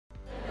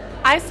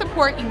I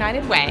support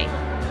United Way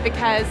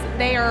because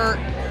they are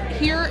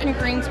here in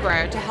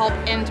Greensboro to help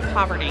end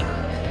poverty.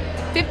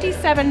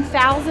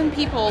 57,000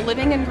 people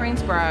living in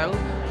Greensboro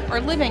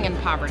are living in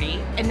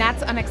poverty, and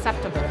that's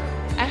unacceptable.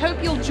 I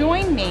hope you'll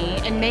join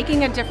me in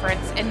making a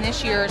difference in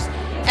this year's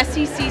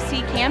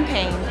SECC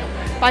campaign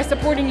by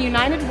supporting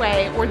United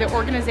Way or the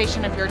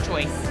organization of your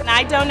choice.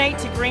 I donate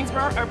to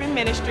Greensboro Urban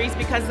Ministries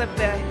because of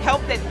the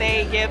help that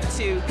they give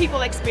to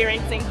people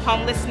experiencing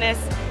homelessness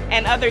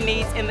and other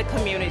needs in the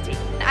community.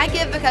 I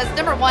give because,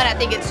 number one, I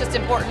think it's just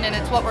important and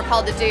it's what we're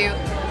called to do,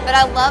 but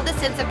I love the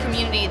sense of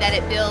community that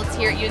it builds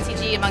here at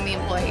UNCG among the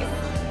employees.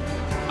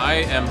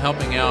 I am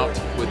helping out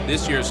with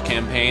this year's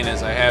campaign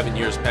as I have in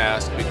years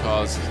past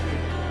because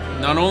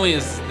not only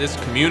is this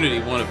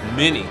community one of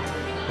many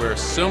where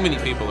so many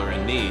people are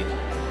in need,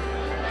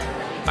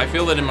 I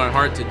feel it in my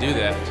heart to do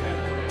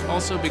that.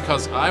 Also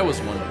because I was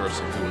one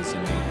person who was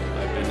in need.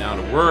 I've been out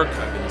of work,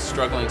 I've been a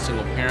struggling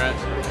single parent,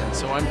 and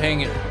so I'm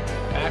paying it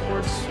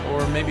backwards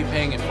or maybe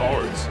paying it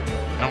forwards.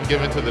 I'm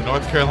giving to the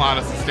North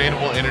Carolina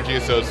Sustainable Energy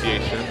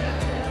Association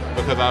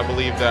because I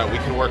believe that we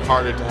can work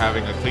harder to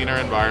having a cleaner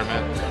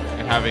environment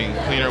and having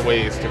cleaner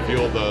ways to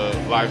fuel the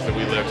lives that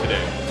we live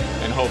today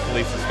and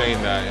hopefully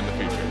sustain that in the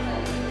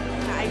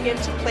future. I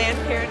give to Planned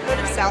Parenthood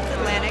of South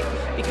Atlantic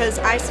because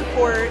I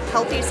support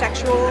healthy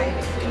sexual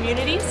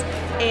communities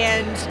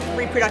and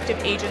reproductive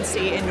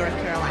agency in North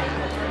Carolina.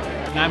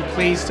 And I'm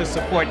pleased to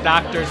support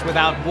Doctors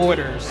Without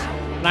Borders.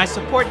 And I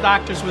support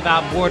Doctors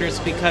Without Borders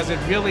because it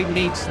really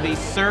meets the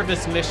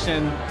service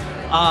mission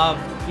of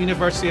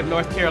University of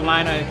North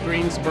Carolina at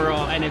Greensboro,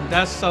 and it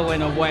does so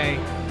in a way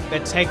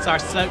that takes our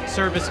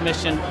service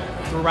mission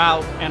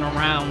throughout and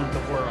around the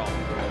world.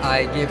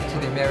 I give to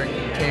the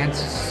American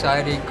Cancer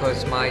Society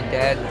because my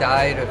dad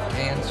died of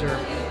cancer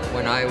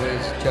when I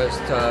was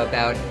just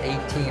about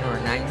 18 or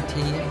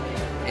 19,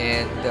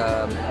 and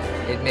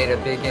it made a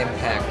big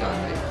impact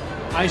on me.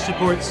 I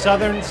support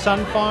Southern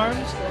Sun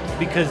Farms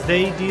because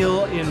they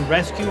deal in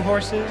rescue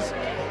horses,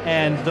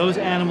 and those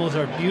animals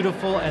are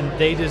beautiful and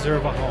they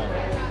deserve a home.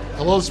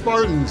 Hello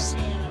Spartans,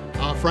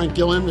 Frank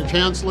Gillen, the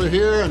Chancellor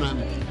here, and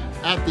I'm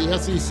at the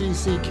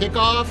SECC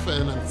kickoff,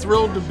 and I'm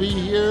thrilled to be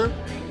here.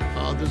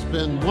 There's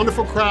been a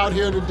wonderful crowd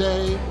here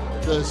today.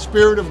 The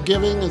spirit of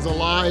giving is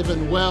alive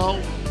and well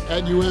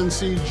at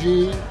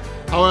UNCG.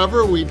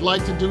 However, we'd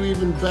like to do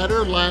even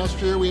better.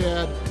 Last year we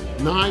had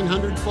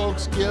 900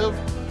 folks give.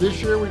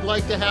 This year we'd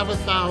like to have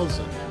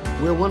 1,000.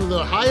 We're one of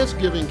the highest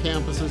giving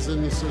campuses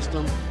in the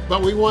system,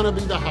 but we want to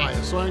be the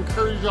highest. So I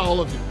encourage all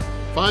of you,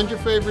 find your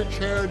favorite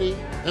charity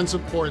and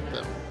support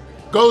them.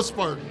 Go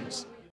Spartans!